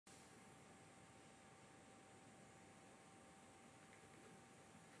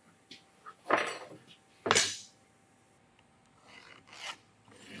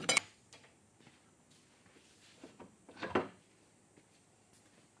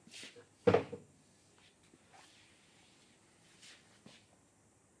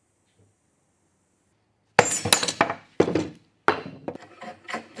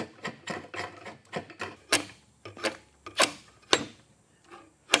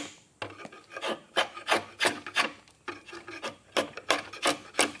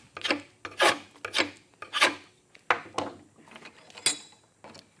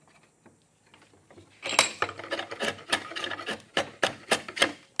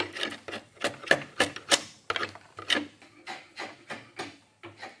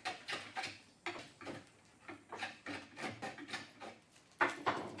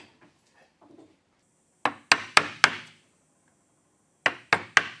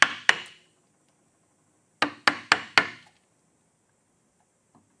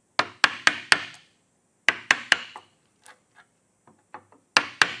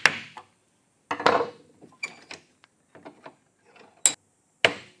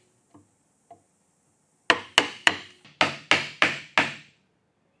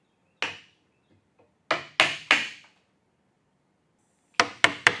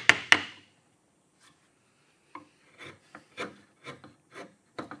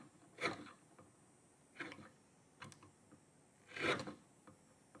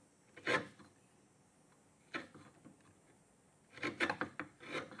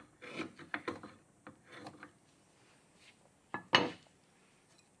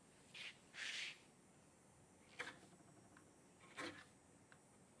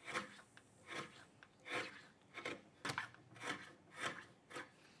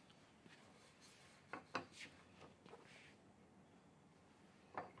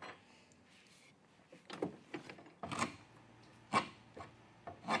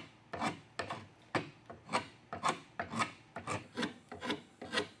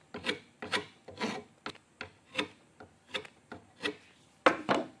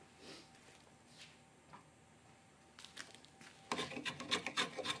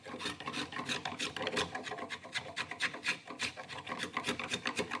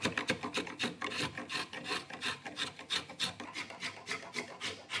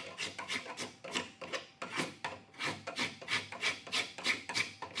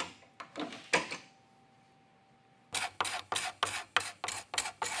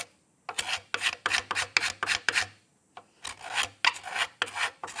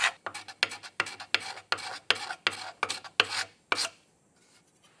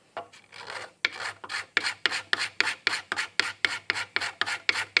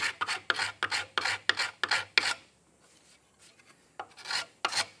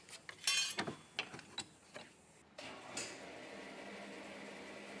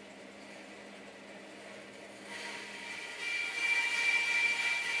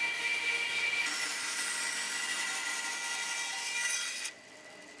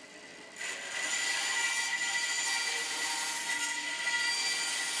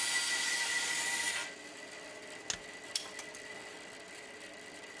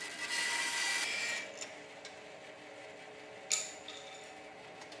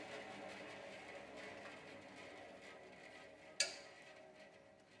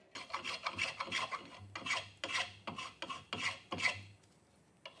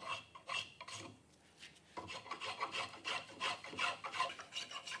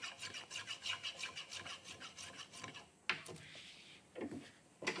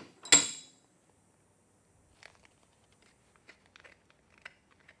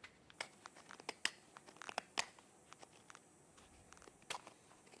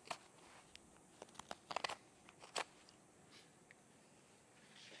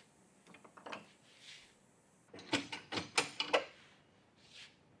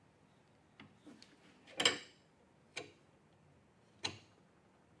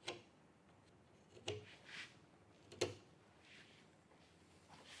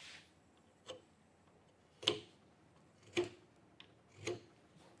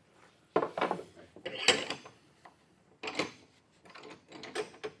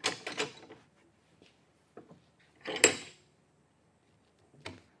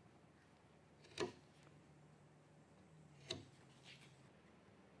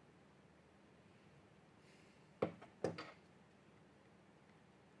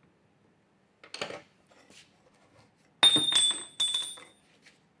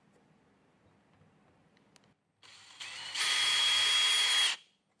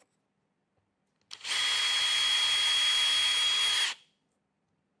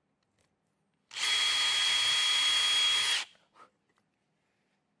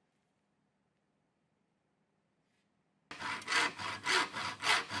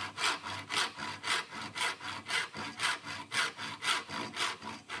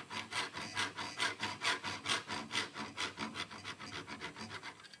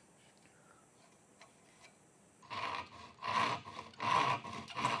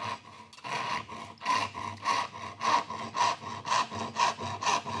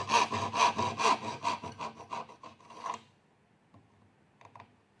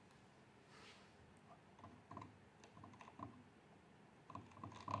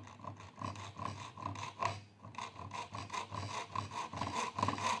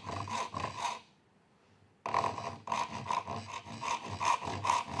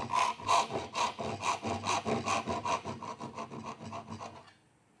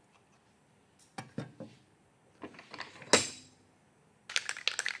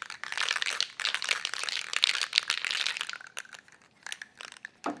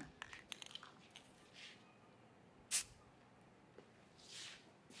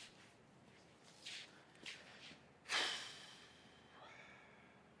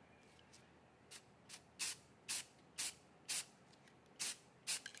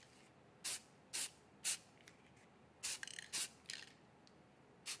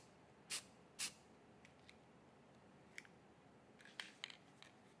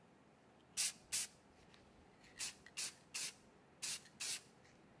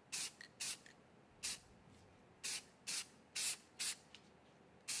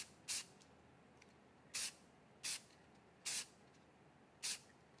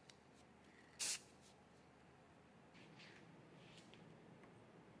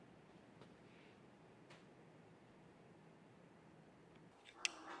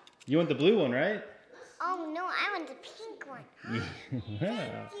You want the blue one, right? Oh no, I want the pink one.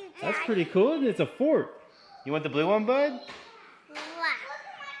 Yeah. That's pretty cool, isn't it? It's a fork. You want the blue one, bud? Wow.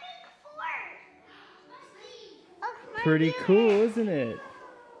 Pretty cool, isn't it?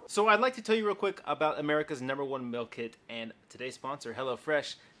 So I'd like to tell you real quick about America's #1 meal kit and today's sponsor,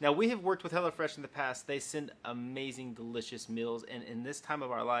 HelloFresh. Now, we have worked with HelloFresh in the past. They send amazing, delicious meals, and in this time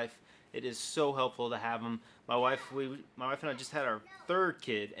of our life, it is so helpful to have them. My wife and I just had our 3rd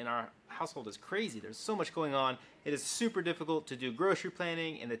kid, and our household is crazy. There's so much going on. It is super difficult to do grocery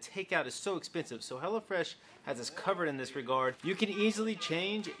planning, and the takeout is so expensive. So HelloFresh has us covered in this regard. You can easily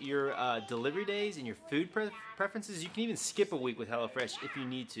change your delivery days and your food preferences. You can even skip a week with HelloFresh if you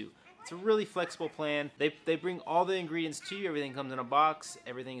need to. It's a really flexible plan. They bring all the ingredients to you. Everything comes in a box.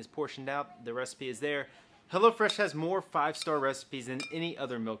 Everything is portioned out. The recipe is there. HelloFresh has more 5-star recipes than any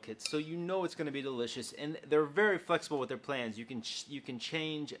other meal kit, so you know it's going to be delicious. And they're very flexible with their plans. You can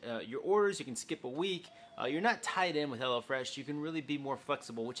change your orders. You can skip a week. You're not tied in with HelloFresh. You can really be more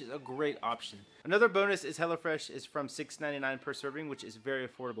flexible, which is a great option. Another bonus is HelloFresh is from $6.99 per serving, which is very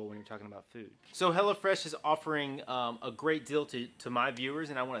affordable when you're talking about food. So HelloFresh is offering a great deal to my viewers,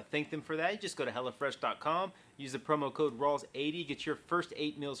 and I want to thank them for that. You just go to HelloFresh.com, use the promo code Rawls80, get your first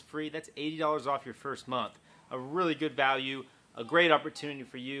 8 meals free. That's $80 off your first month. A really good value, a great opportunity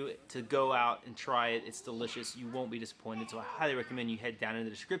for you to go out and try it. It's delicious. You won't be disappointed, so I highly recommend you head down in the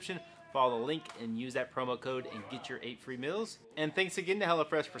description, follow the link, and use that promo code and get your 8 free meals. And thanks again to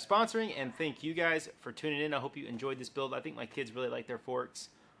HelloFresh for sponsoring, and thank you guys for tuning in. I hope you enjoyed this build. I think my kids really like their forks.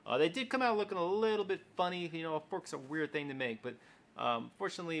 They did come out looking a little bit funny. You know, a fork's a weird thing to make, but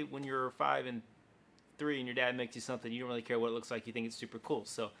fortunately, when you're 5 and 3 and your dad makes you something, you don't really care what it looks like. You think it's super cool.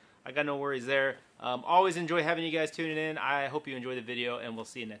 So I got no worries there. Always enjoy having you guys tuning in. I hope you enjoy the video, and we'll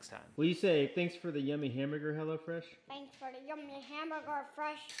see you next time. Will you say thanks for the yummy hamburger, HelloFresh? Thanks for the yummy hamburger,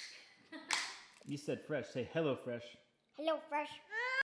 fresh. You said fresh. Say hello, fresh. Hello, fresh.